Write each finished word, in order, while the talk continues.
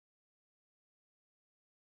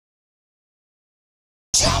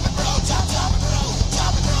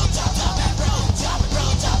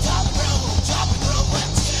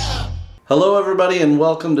Hello everybody and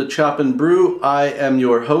welcome to Chop and Brew. I am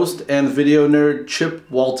your host and video nerd, Chip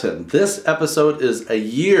Walton. This episode is a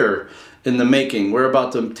year in the making. We're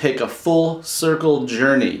about to take a full circle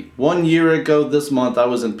journey. 1 year ago this month I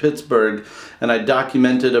was in Pittsburgh and I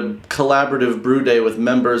documented a collaborative brew day with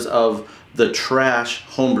members of the Trash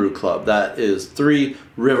Homebrew Club. That is Three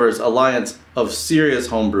Rivers Alliance of serious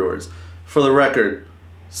homebrewers. For the record,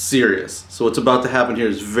 serious. So what's about to happen here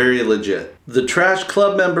is very legit. The Trash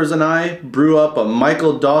Club members and I brew up a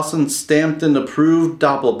Michael Dawson stamped and approved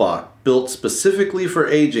doppelbock, built specifically for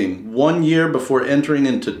aging 1 year before entering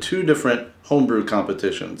into 2 different homebrew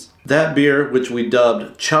competitions. That beer, which we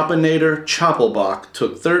dubbed Chopinator Choppelbock,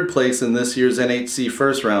 took 3rd place in this year's NHC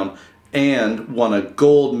first round and won a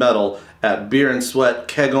gold medal at Beer and Sweat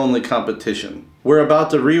Keg Only competition. We're about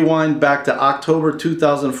to rewind back to October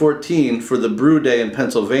 2014 for the Brew Day in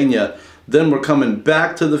Pennsylvania. Then we're coming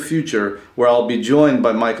back to the future where I'll be joined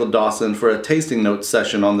by Michael Dawson for a tasting notes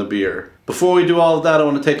session on the beer. Before we do all of that, I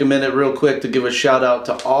want to take a minute real quick to give a shout out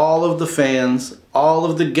to all of the fans, all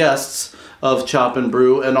of the guests of Chop and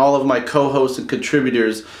Brew, and all of my co-hosts and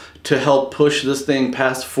contributors to help push this thing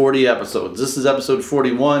past 40 episodes. This is episode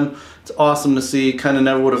 41. It's awesome to see. Kind of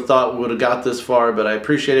never would have thought we would have got this far, but I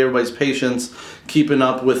appreciate everybody's patience, keeping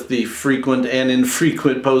up with the frequent and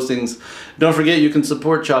infrequent postings. Don't forget you can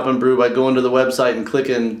support Chop and Brew by going to the website and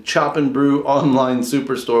clicking Chop and Brew online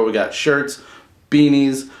Superstore. We got shirts,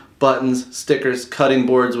 beanies, buttons, stickers, cutting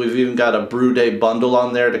boards. We've even got a Brew Day bundle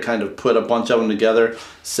on there to kind of put a bunch of them together,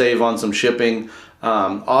 save on some shipping.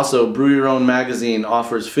 Also, Brew Your Own magazine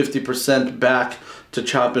offers 50% back to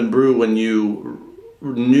Chop and Brew when you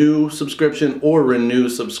new subscription or renew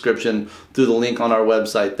subscription through the link on our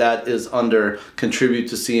website. That is under contribute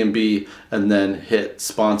to CMB and then hit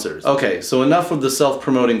sponsors. Okay, so enough of the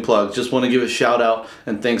self-promoting plug. Just want to give a shout out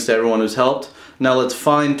and thanks to everyone who's helped. Now let's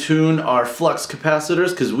fine tune our flux capacitors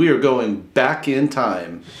because we are going back in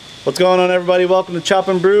time. What's going on, everybody? Welcome to Chop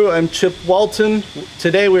and Brew. I'm Chip Walton.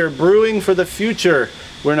 Today we are brewing for the future.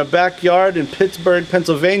 We're in a backyard in Pittsburgh,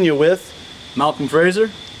 Pennsylvania with Malcolm Fraser,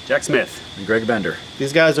 Jack Smith, and Greg Bender.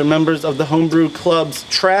 These guys are members of the Homebrew Club's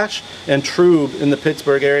Trash and Trube in the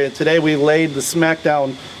Pittsburgh area. Today we laid the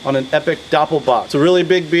smackdown on an epic doppelbock. It's a really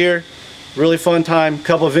big beer, really fun time. A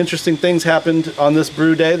couple of interesting things happened on this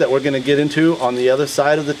brew day that we're going to get into on the other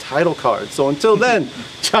side of the title card. So until then,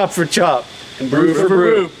 chop for chop. And brew for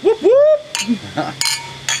brew. Whoop whoop!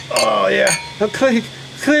 Oh yeah. Oh, click,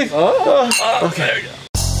 click. Oh. Okay. There you go.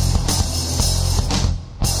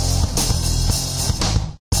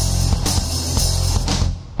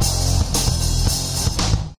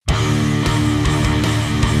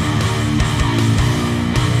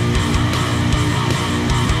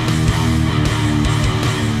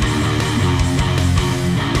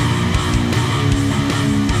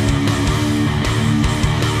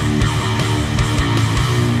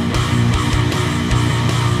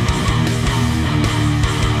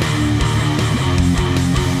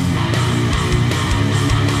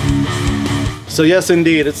 So yes,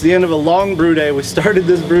 indeed, it's the end of a long brew day. We started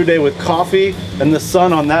this brew day with coffee and the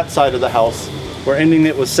sun on that side of the house. We're ending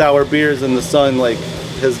it with sour beers and the sun like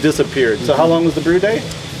has disappeared. So how long was the brew day?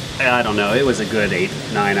 I don't know. It was a good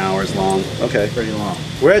 8-9 hours long. Okay. Pretty long.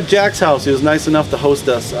 We're at Jack's house. He was nice enough to host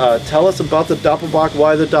us. Tell us about the doppelbock,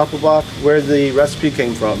 why the doppelbock, where the recipe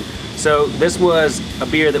came from. So this was a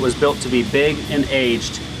beer that was built to be big and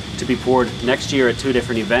aged to be poured next year at 2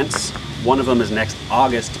 different events. One of them is next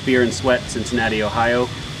August, Beer and Sweat, Cincinnati, Ohio.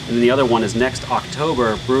 And then the other one is next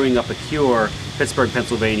October, Brewing Up a Cure, Pittsburgh,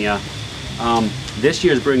 Pennsylvania. This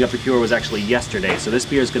year's Brewing Up a Cure was actually yesterday, so this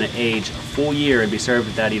beer is going to age a full year and be served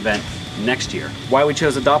at that event next year. Why we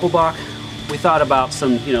chose a doppelbock? We thought about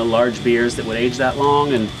some, large beers that would age that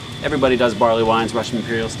long, and everybody does barley wines, Russian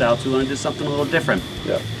Imperial Stouts. We want to do something a little different.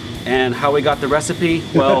 Yeah. And how we got the recipe?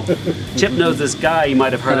 Well, Chip knows this guy you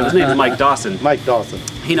might have heard of. His name is Mike Dawson. Mike Dawson.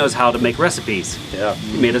 He knows how to make recipes. Yeah.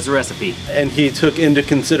 He made us a recipe. And he took into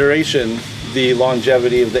consideration the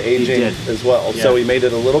longevity of the aging as well. Yeah. So he made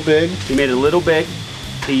it a little big. He made it a little big.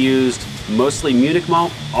 He used mostly Munich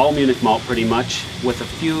malt, all Munich malt pretty much, with a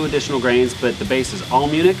few additional grains, but the base is all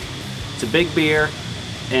Munich. It's a big beer,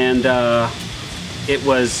 and it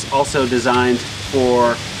was also designed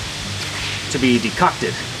to be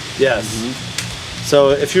decocted. Yes. So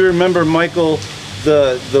if you remember Michael,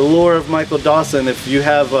 the lore of Michael Dawson, if you're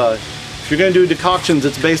going to do decoctions,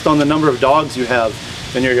 it's based on the number of dogs you have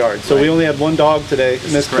in your yard. So we only had 1 dog today,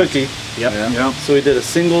 Miss Cookie. Yep. Yeah. So we did a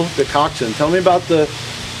single decoction. Tell me about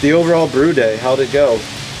the overall brew day. How'd it go?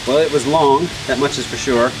 Well, it was long, that much is for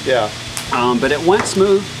sure. Yeah. But it went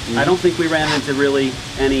smooth. I don't think we ran into really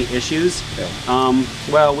any issues.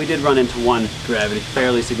 Well, we did run into one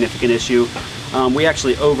fairly significant issue. We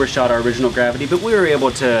actually overshot our original gravity, but we were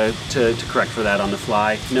able to correct for that on the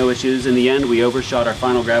fly. No issues. In the end, we overshot our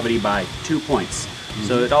final gravity by 2 points.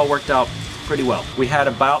 So it all worked out pretty well. We had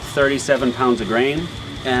about 37 pounds of grain,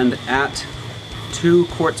 and at 2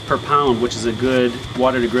 quarts per pound, which is a good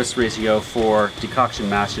water to grist ratio for decoction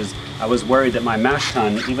mashes, I was worried that my mash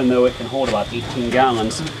tun, even though it can hold about 18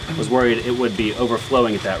 gallons, was worried it would be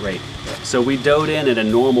overflowing at that rate. So we dough'd in at a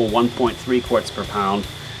normal 1.3 quarts per pound,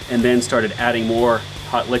 and then started adding more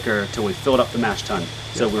hot liquor till we filled up the mash tun.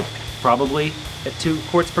 So we're probably at 2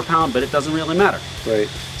 quarts per pound, but it doesn't really matter. Right.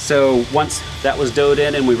 So once that was dough'd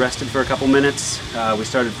in and we rested for a couple minutes, we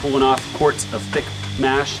started pulling off quarts of thick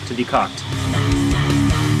mash to decoct.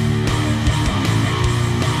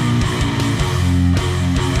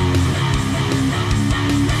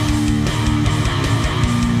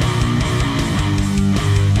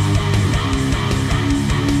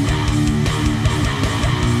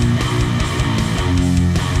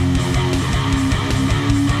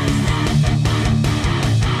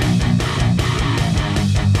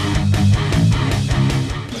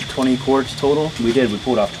 Quarts total? We did. We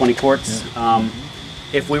pulled off 20 quarts. Yeah.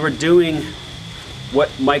 If we were doing what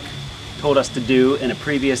Mike told us to do in a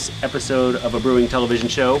previous episode of a brewing television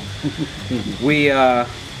show, we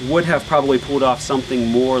would have probably pulled off something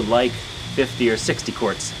more like 50 or 60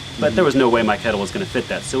 quarts. But there was no way my kettle was going to fit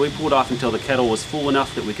that. So we pulled off until the kettle was full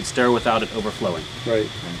enough that we could stir without it overflowing. Right.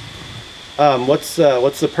 What's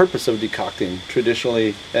the purpose of decocting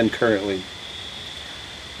traditionally and currently?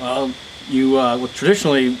 Well,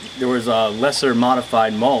 traditionally there was lesser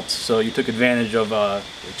modified malts, so you took advantage of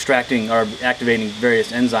extracting or activating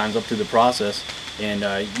various enzymes up through the process, and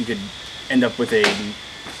you could end up with a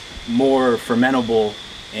more fermentable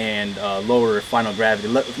and lower final gravity,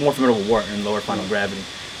 more fermentable wort and lower final gravity.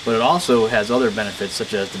 But it also has other benefits,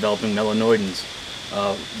 such as developing melanoidins,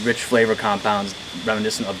 rich flavor compounds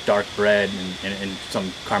reminiscent of dark bread and some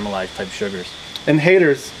caramelized type sugars. And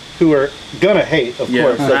haters who are gonna hate, of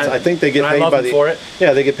course. I think they get paid by they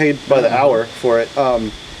get paid by the hour for it. A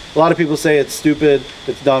lot of people say it's stupid,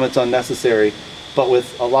 it's dumb, it's unnecessary, but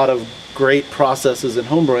with a lot of great processes in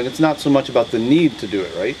homebrewing, it's not so much about the need to do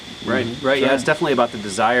it, right? Right. Yeah, it's definitely about the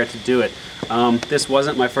desire to do it. This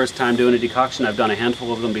wasn't my first time doing a decoction. I've done a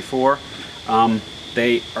handful of them before.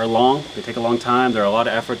 They are long. They take a long time. They're a lot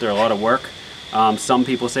of effort. They're a lot of work. Some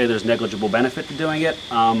people say there's negligible benefit to doing it.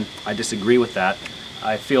 I disagree with that.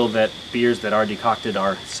 I feel that beers that are decocted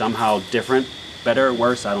are somehow different, better or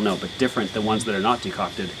worse, I don't know, but different than ones that are not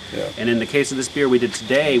decocted. Yeah. And in the case of this beer we did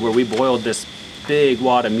today, where we boiled this big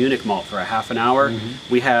wad of Munich malt for a half an hour,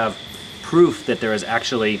 we have proof that there is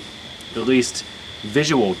actually at least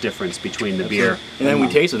visual difference between the beer. And then we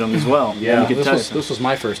tasted them as well. Yeah. This was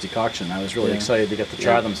my first decoction. I was really excited to get to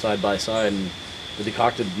try them side by side, and the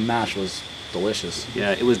decocted mash was delicious. Yeah,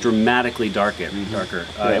 it was dramatically darker.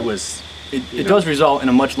 It does result in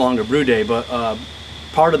a much longer brew day, but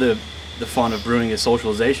part of the fun of brewing is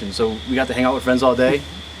socialization. So we got to hang out with friends all day,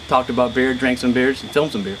 talked about beer, drank some beers, and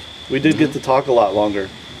filmed some beers. We did get to talk a lot longer.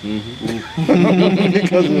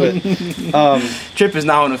 Because of it. Chip is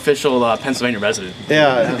now an official Pennsylvania resident.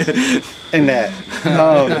 Yeah, and that.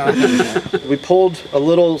 We pulled a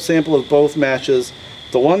little sample of both mashes.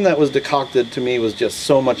 The one that was decocted to me was just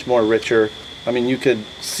so much more richer. I mean, you could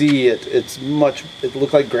see it. It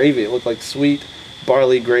looked like gravy. It looked like sweet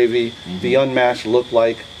barley gravy. The unmashed looked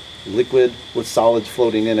like liquid with solids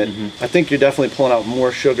floating in it. I think you're definitely pulling out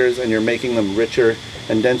more sugars and you're making them richer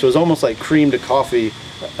and denser. It was almost like cream to coffee,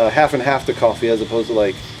 half and half to coffee as opposed to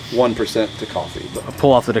like 1% to coffee. I'll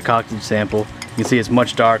pull off the decocted sample. You can see it's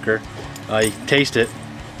much darker. You can taste it.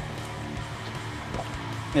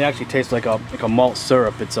 It actually tastes like a malt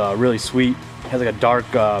syrup. It's really sweet. It has like a dark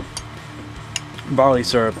barley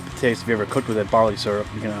syrup taste. If you ever cooked with that barley syrup,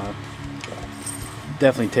 you can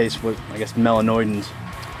definitely taste what, I guess, melanoidins.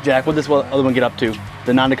 Jack, what did this other one get up to?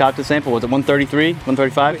 The non-decocted sample, was it 133,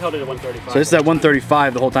 135? We held it at 135. So this is at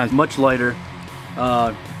 135 the whole time. It's much lighter.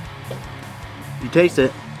 You taste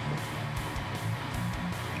it.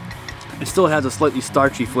 It still has a slightly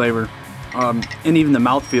starchy flavor, and even the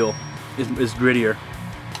mouthfeel is grittier.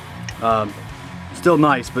 Still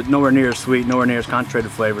nice, but nowhere near as sweet, nowhere near as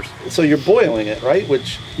concentrated flavors. So you're boiling it, right?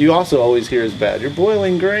 Which you also always hear is bad. You're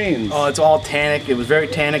boiling grains. Oh, it's all tannic. It was very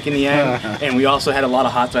tannic in the end, and we also had a lot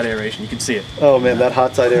of hot side aeration. You can see it. Oh man, that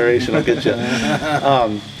hot side aeration will get you.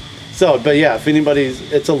 But yeah, if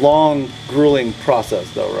anybody's, it's a long, grueling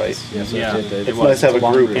process though, right? Yes, Yeah. it It's was. nice to have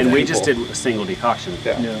a group. And we of just people. did a single decoction.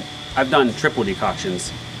 Yeah. I've done triple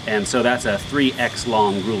decoctions, And so that's a 3x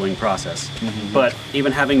long grueling process. But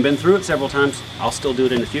even having been through it several times, I'll still do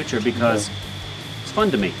it in the future because it's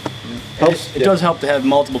fun to me. It does help to have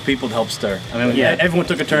multiple people to help stir. I mean, everyone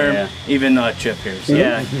took a turn, even Chip here. So.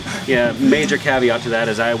 Yeah. Major caveat to that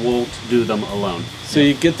is I won't do them alone. So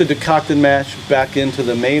you get the decocted mash back into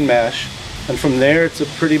the main mash, and from there it's a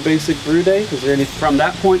pretty basic brew day. Is there any? From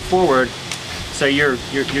that point forward, so you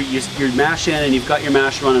mash in and you've got your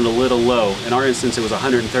mash running a little low. In our instance, it was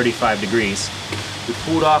 135 degrees. We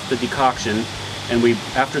pulled off the decoction, and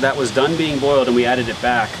after that was done being boiled and we added it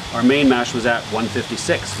back, our main mash was at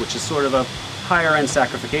 156, which is sort of a higher end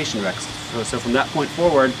saccharification rest. So from that point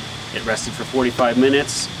forward, it rested for 45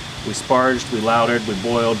 minutes. We sparged, we lautered, we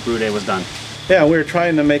boiled, brew day was done. Yeah, we were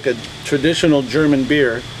trying to make a traditional German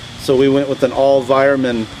beer, so we went with an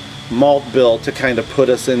all-Weirmann malt bill to kind of put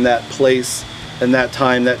us in that place and that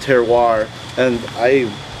time, that terroir. And I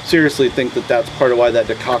seriously think that that's part of why that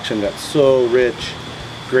decoction got so rich,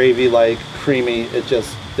 gravy-like, creamy.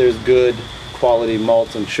 There's good quality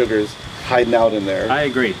malts and sugars hiding out in there. I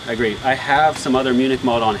agree. I have some other Munich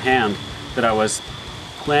malt on hand that I was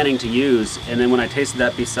planning to use, and then when I tasted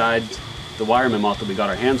that beside the Weirmann malt that we got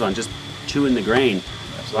our hands on, just chewing the grain,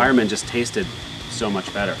 Weirmann just tasted so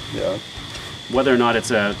much better. Yeah. Whether or not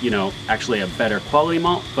it's actually a better quality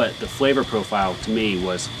malt, but the flavor profile to me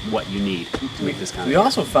was what you need to make this kind of beer. We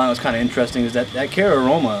also found was kind of interesting is that Cara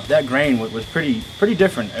aroma, that grain was pretty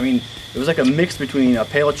different. I mean, it was like a mix between a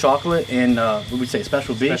pale chocolate and what would we say,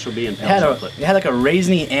 Special B? Special B and pale chocolate. It had like a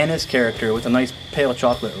raisiny anise character with a nice pale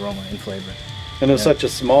chocolate aroma and flavor. And it was such a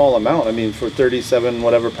small amount. I mean, for 37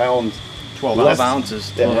 whatever pounds. 12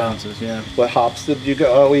 ounces. 12 ounces, yeah. What hops did you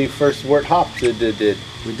go? Oh, we first word hops did. We did.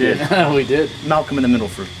 We did. Malcolm in the Middle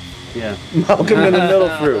fruit. Yeah. Malcolm in the Middle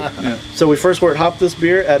fruit. Yeah. So we first word hopped this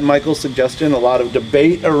beer at Michael's suggestion. A lot of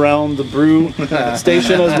debate around the brew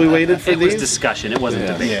station as we waited for these. It was discussion. It wasn't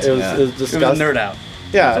debate. It was discussion. It was a nerd out.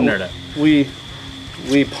 Yeah. It was a nerd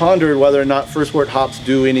out. We pondered whether or not first wort hops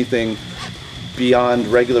do anything beyond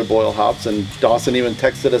regular boil hops, and Dawson even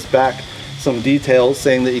texted us back some details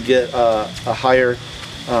saying that you get a higher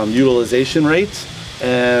utilization rate,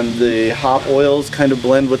 and the hop oils kind of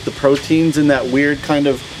blend with the proteins in that weird kind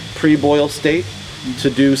of pre-boil state to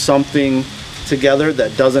do something together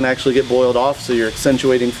that doesn't actually get boiled off, so you're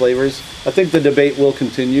accentuating flavors. I think the debate will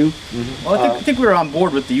continue. Well, I think we're on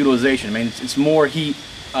board with the utilization. I mean, it's more heat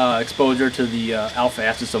exposure to the alpha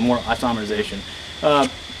acid, so more isomerization.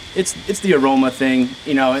 It's the aroma thing,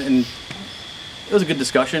 and it was a good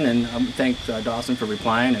discussion, and thank Dawson for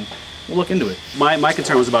replying, and we'll look into it. My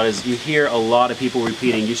concern was about is you hear a lot of people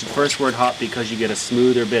repeating you should first word hop because you get a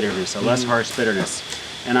smoother bitterness, a less harsh bitterness.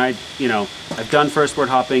 And I've done first word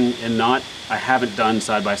hopping and I haven't done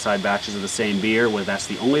side-by-side batches of the same beer where that's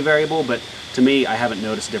the only variable, but to me I haven't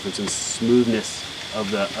noticed a difference in smoothness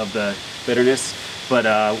of the bitterness.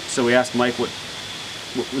 But so we asked Mike what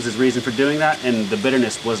was his reason for doing that, and the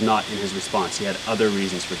bitterness was not in his response. He had other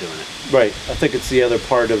reasons for doing it. Right. I think it's the other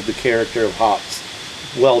part of the character of hops,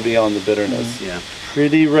 well beyond the bitterness. Yeah.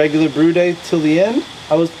 Pretty regular brew day till the end.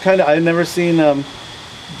 I've never seen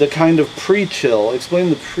the kind of pre-chill. Explain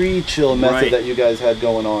the pre-chill method that you guys had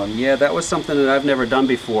going on. Yeah, that was something that I've never done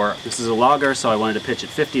before. This is a lager, so I wanted to pitch at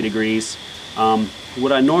 50 degrees.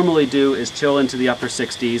 What I normally do is chill into the upper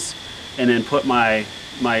 60s and then put my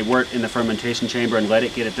wort in the fermentation chamber and let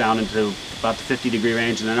it get it down into about the 50-degree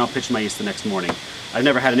range, and then I'll pitch my yeast the next morning. I've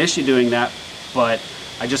never had an issue doing that, but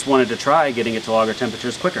I just wanted to try getting it to lager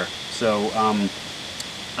temperatures quicker. So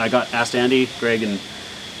I asked Andy, Greg, and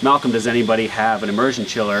Malcolm, does anybody have an immersion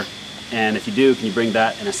chiller? And if you do, can you bring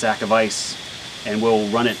that in a sack of ice, and we'll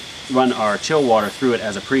run our chill water through it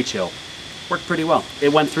as a pre-chill. Worked pretty well. It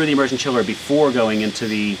went through the immersion chiller before going into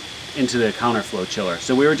the counterflow chiller.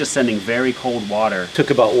 So we were just sending very cold water. Took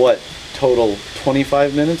about what, total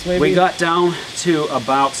 25 minutes maybe? We got down to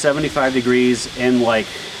about 75 degrees in like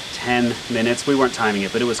 10 minutes. We weren't timing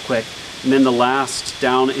it, but it was quick. And then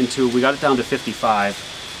we got it down to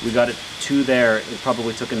 55. We got it to there. It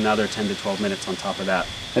probably took another 10 to 12 minutes on top of that.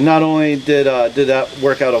 And not only did that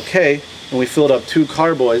work out okay, and we filled up 2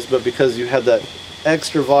 carboys, but because you had that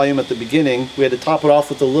extra volume at the beginning, we had to top it off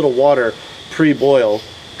with a little water pre-boil,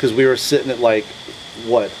 because we were sitting at like,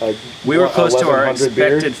 what? We were close to our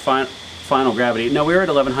expected final gravity. No, we were at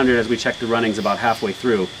 1100 as we checked the runnings about halfway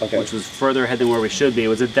through, which was further ahead than where we should be. It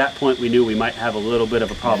was at that point we knew we might have a little bit of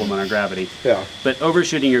a problem on our gravity. Yeah. But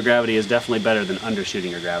overshooting your gravity is definitely better than undershooting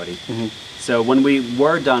your gravity. So when we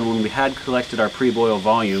were done, when we had collected our pre-boil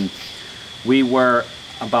volume, we were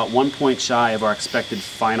about 1 point shy of our expected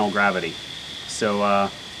final gravity. So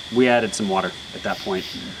we added some water at that point,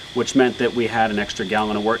 which meant that we had an extra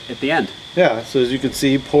gallon of wort at the end. Yeah, so as you can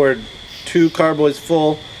see, he poured 2 carboys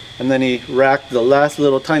full, and then he racked the last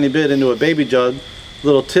little tiny bit into a baby jug.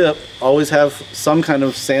 Little tip, always have some kind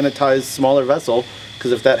of sanitized smaller vessel,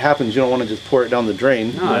 because if that happens, you don't want to just pour it down the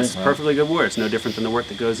drain. No, it's perfectly good wort. It's no different than the wort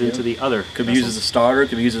that goes into the other Could be used as a starter,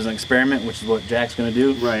 could be used as an experiment, which is what Jack's going to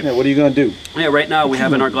do. Right. Yeah, what are you going to do? Yeah, right now we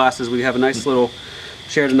have in our glasses, we have a nice little,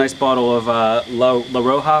 shared a nice bottle of La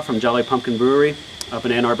Roja from Jolly Pumpkin Brewery up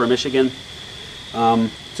in Ann Arbor, Michigan.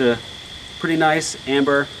 It's a pretty nice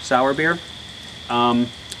amber sour beer.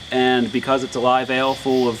 And because it's a live ale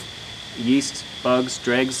full of yeast, bugs,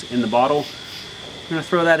 dregs in the bottle, I'm going to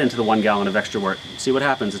throw that into the 1 gallon of extra wort. See what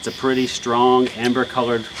happens. It's a pretty strong amber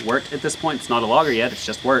colored wort at this point. It's not a lager yet, it's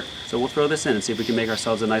just wort. So we'll throw this in and see if we can make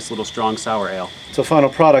ourselves a nice little strong sour ale. So final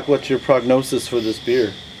product, what's your prognosis for this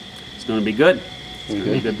beer? It's going to be good. It's going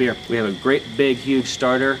to be good beer. We have a great big huge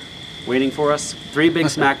starter waiting for us. 3 big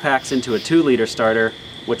smack packs into a 2-liter starter,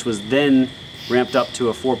 which was then ramped up to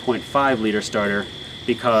a 4.5-liter starter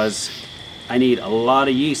because I need a lot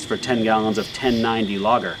of yeast for 10 gallons of 1090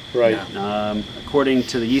 lager. Right. According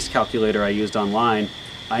to the yeast calculator I used online,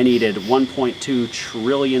 I needed 1.2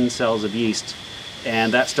 trillion cells of yeast,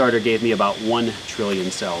 and that starter gave me about 1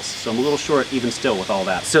 trillion cells. So I'm a little short even still with all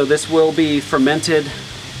that. So this will be fermented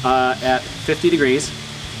at 50 degrees,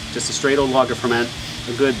 just a straight old lager ferment,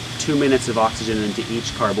 a good 2 minutes of oxygen into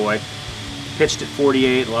each carboy. Pitched at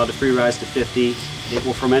 48, allowed to free rise to 50. It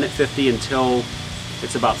will ferment at 50 until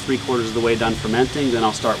it's about 3/4 of the way done fermenting. Then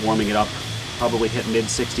I'll start warming it up, probably hit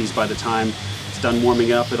mid-60s by the time it's done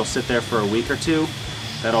warming up. It'll sit there for a week or 2.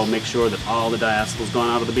 That'll make sure that all the diacetyl's gone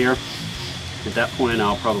out of the beer. At that point,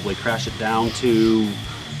 I'll probably crash it down to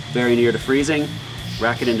very near to freezing,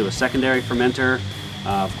 rack it into a secondary fermenter.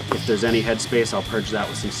 If there's any headspace, I'll purge that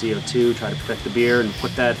with some CO2, try to protect the beer, and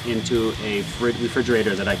put that into a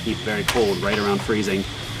refrigerator that I keep very cold, right around freezing.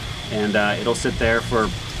 And it'll sit there for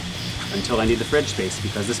until I need the fridge space,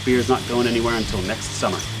 because this beer is not going anywhere until next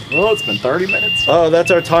summer. Oh, it's been 30 minutes. Oh,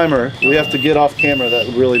 that's our timer. We have to get off camera.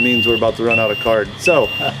 That really means we're about to run out of cards. So,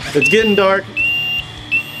 it's getting dark.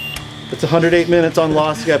 It's 108 minutes on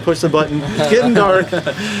Lost. You gotta push the button. It's getting dark.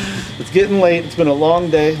 It's getting late. It's been a long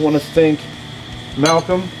day. I want to thank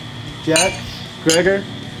Malcolm, Jack, Gregor,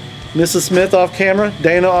 Mrs. Smith off camera,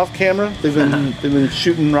 Dana off camera. They've been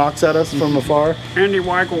shooting rocks at us from afar. Andy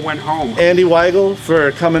Weigel went home. Andy Weigel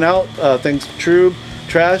for coming out. Thanks Trube,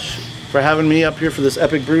 Trash for having me up here for this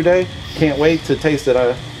epic brew day. Can't wait to taste it.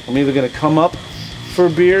 I'm either gonna come up for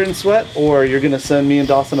beer and sweat, or you're gonna send me and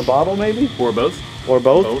Dawson a bottle maybe? Or both. Or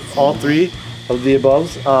both. All 3 of the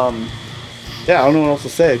aboves. Yeah, I don't know what else to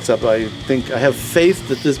say except I think I have faith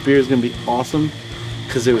that this beer is gonna be awesome,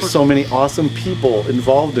 because there were so many awesome people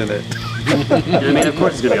involved in it. I mean, of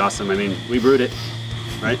course it's gonna be awesome. I mean, we brewed it,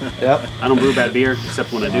 right? Yep. I don't brew bad beer,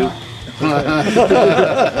 except when I do.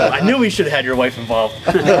 I knew we should have had your wife involved.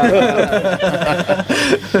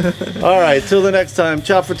 All right, till the next time,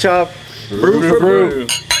 chop for chop, Brew for brew.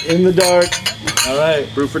 in the dark. All right.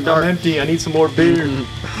 Brew for dark. I'm empty. I need some more beer.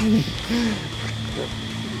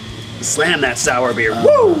 Slam that sour beer.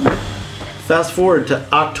 Woo! Fast forward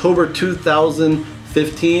to October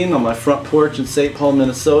 2015 on my front porch in St. Paul,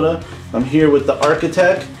 Minnesota. I'm here with the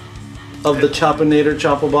architect of the Chopinator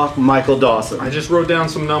Choppelbock, Michael Dawson. I just wrote down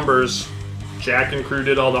some numbers. Jack and crew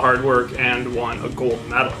did all the hard work and won a gold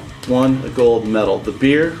medal. Won a gold medal. The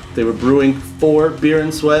beer, they were brewing for Beer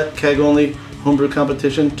and Sweat, keg only, homebrew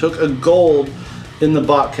competition, took a gold in the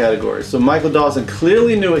Bock category. So Michael Dawson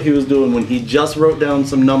clearly knew what he was doing when he just wrote down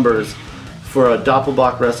some numbers for a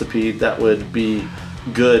doppelbock recipe that would be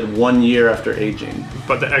good 1 year after aging.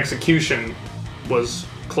 But the execution was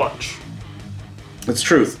clutch. It's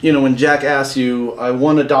truth. You know, when Jack asks you, I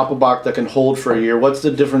want a doppelbock that can hold for a year, what's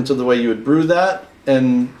the difference of the way you would brew that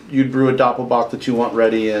and you'd brew a doppelbock that you want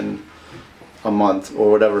ready in a month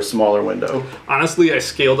or whatever smaller window? Honestly, I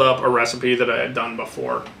scaled up a recipe that I had done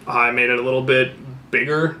before. I made it a little bit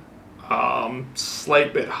bigger,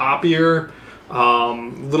 slight bit hoppier, a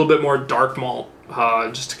little bit more dark malt,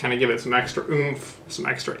 just to kind of give it some extra oomph, some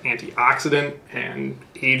extra antioxidant and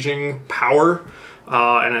aging power.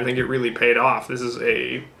 And I think it really paid off. This is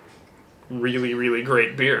a really, really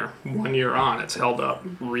great beer. 1 year on, it's held up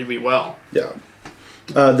really well. Yeah.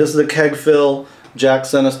 This is a keg fill. Jack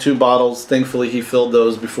sent us 2 bottles. Thankfully, he filled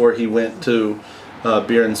those before he went to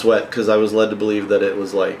Beer and Sweat, because I was led to believe that it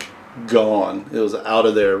was like gone. It was out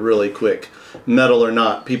of there really quick. Metal or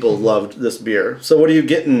not, people loved this beer. So what are you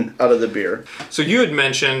getting out of the beer? So you had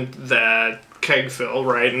mentioned that keg fill,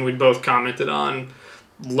 right? And we both commented on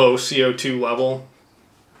low CO2 level.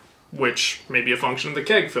 which may be a function of the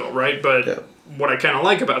keg fill, right? But what I kind of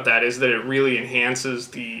like about that is that it really enhances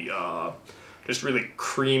the just really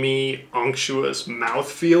creamy, unctuous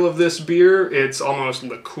mouthfeel of this beer. It's almost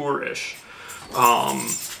liqueur-ish.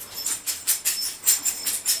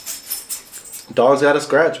 Dog's got a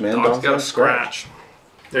scratch, man. Dog's got a scratch.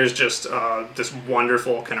 There's just this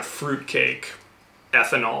wonderful kind of fruitcake,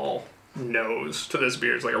 ethanol nose to this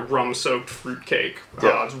beer. It's like a rum-soaked fruitcake.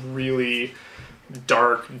 Yeah. It's really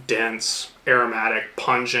dark, dense, aromatic,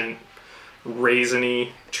 pungent,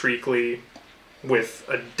 raisiny, treacly, with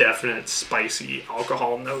a definite spicy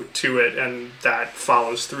alcohol note to it, and that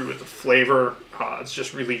follows through with the flavor. It's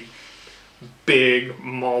just really big,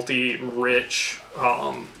 malty, rich,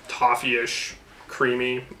 toffee-ish,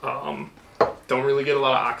 creamy. Don't really get a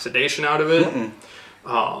lot of oxidation out of it,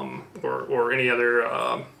 or any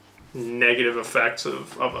other negative effects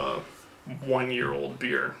of a 1-year-old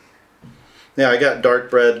beer. Yeah, I got dark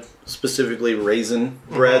bread, specifically raisin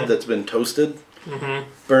bread that's been toasted.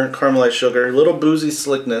 Burnt caramelized sugar, a little boozy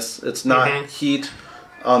slickness. It's not heat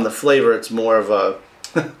on the flavor. It's more of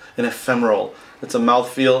an ephemeral. It's a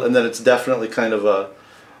mouthfeel, and then it's definitely kind of a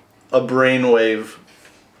brainwave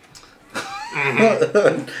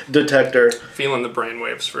detector. Feeling the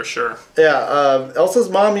brainwaves for sure. Yeah, Elsa's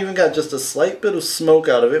mom even got just a slight bit of smoke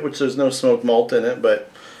out of it, which there's no smoked malt in it,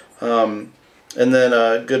 but and then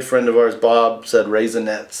a good friend of ours, Bob, said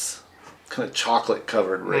raisinets. Kind of chocolate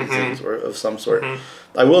covered raisins or of some sort.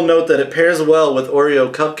 I will note that it pairs well with Oreo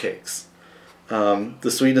cupcakes. The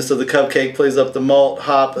sweetness of the cupcake plays up the malt,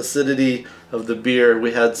 hop, acidity of the beer.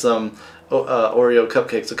 We had some Oreo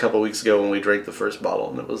cupcakes a couple weeks ago when we drank the first bottle,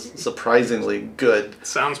 and it was surprisingly good. It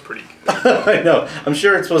sounds pretty good. I know. I'm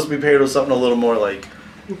sure it's supposed to be paired with something a little more like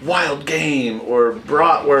Wild Game or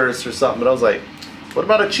Bratwurst or something, but I was like, what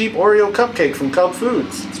about a cheap Oreo cupcake from Cub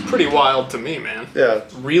Foods? It's pretty wild to me, man. Yeah.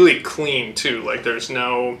 Really clean, too. Like, there's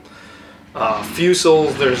no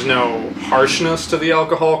fusels, there's no harshness to the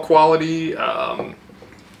alcohol quality.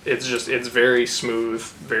 It's very smooth,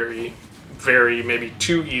 very, very, maybe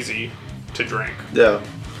too easy to drink. Yeah.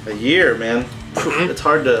 A year, man. It's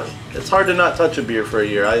hard to not touch a beer for a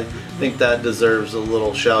year. I think that deserves a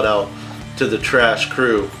little shout out to the trash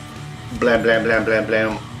crew. Blam, blam, blam, blam,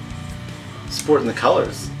 blam. Sporting the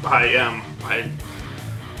colors. I am. I'm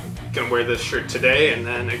gonna wear this shirt today and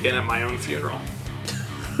then again at my own funeral.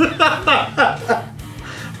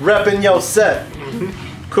 Repping your set.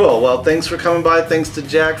 Cool. Well, thanks for coming by. Thanks to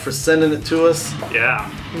Jack for sending it to us.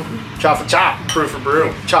 Yeah. Chop for chop. Brew for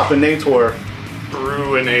brew. Chopinator.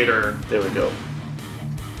 Brewinator. There we go.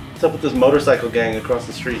 What's up with this motorcycle gang across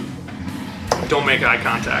the street? Don't make eye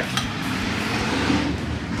contact.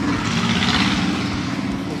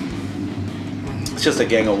 It's just a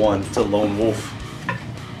gang of one. It's a lone wolf.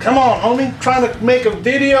 Come on, homie. Trying to make a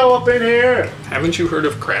video up in here. Haven't you heard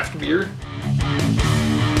of craft beer?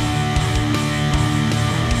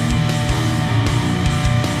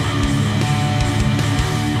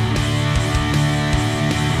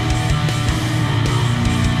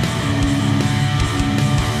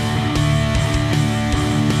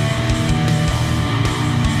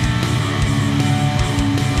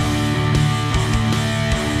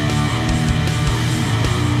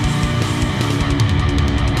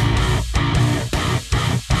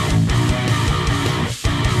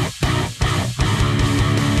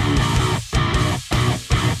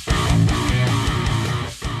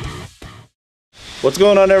 What's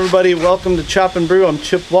going on, everybody? Welcome to Chop and Brew. I'm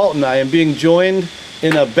Chip Walton. I am being joined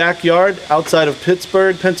in a backyard outside of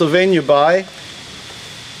Pittsburgh, Pennsylvania by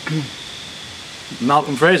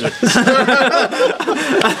Malcolm Fraser. Sorry.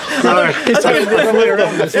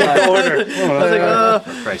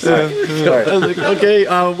 Okay,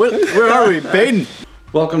 where are we? Baden.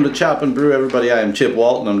 Welcome to Chop and Brew, everybody. I am Chip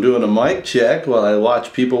Walton. I'm doing a mic check while I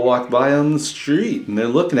watch people walk by on the street, and they're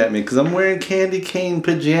looking at me because I'm wearing candy cane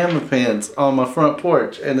pajama pants on my front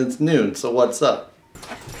porch, and it's noon. So what's up?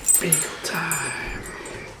 Beagle time.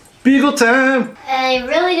 Beagle time. I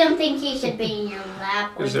really don't think he should be in your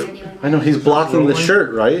lap when you're doing that. I know he's blocking the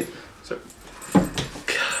shirt, right? So,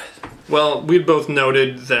 well, we both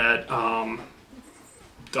noted that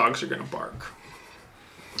dogs are going to bark.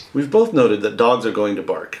 We've both noted that dogs are going to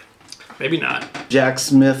bark. Maybe not. Jack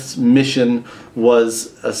Smith's mission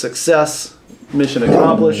was a success. Mission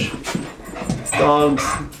accomplished. Dogs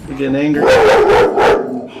are getting angry.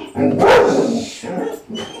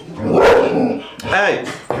 Hey!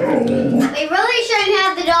 We really shouldn't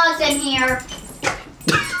have the dogs in here.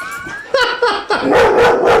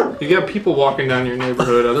 You got people walking down your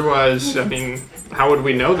neighborhood. Otherwise, I mean, how would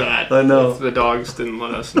we know that? I know. If the dogs didn't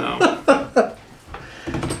let us know.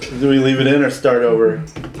 Do we leave it in or start over?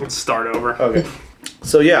 Let's start over. Okay.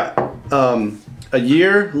 So yeah, a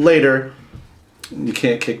year later, you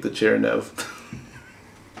can't kick the chair, Nev.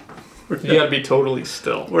 You gotta be totally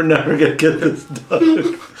still. We're never gonna get this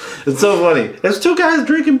done. It's so funny. There's two guys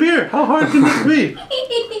drinking beer. How hard can this be?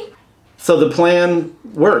 So the plan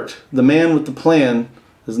worked. The man with the plan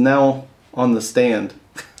is now on the stand.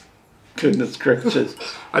 Goodness gracious.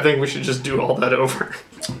 I think we should just do all that over.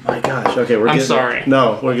 My gosh. Okay, we're I'm getting... sorry.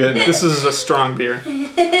 No, we're getting... This is a strong beer.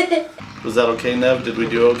 Was that okay, Nev? Did we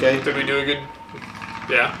do okay? Did we do a good...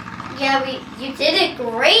 Yeah. Yeah, you did a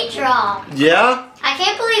great job. Yeah? I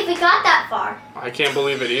can't believe we got that far. I can't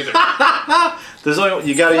believe it either. There's only...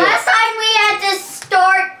 You gotta... Last time we had to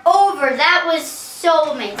start over. That was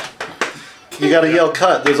so amazing. You gotta yell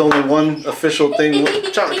cut. There's only one official thing.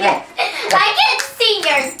 Charlie, come on. I can see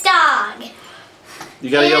your dog. You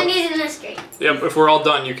gotta And yell... he's in the street. Yep, if we're all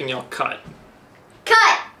done, you can yell cut.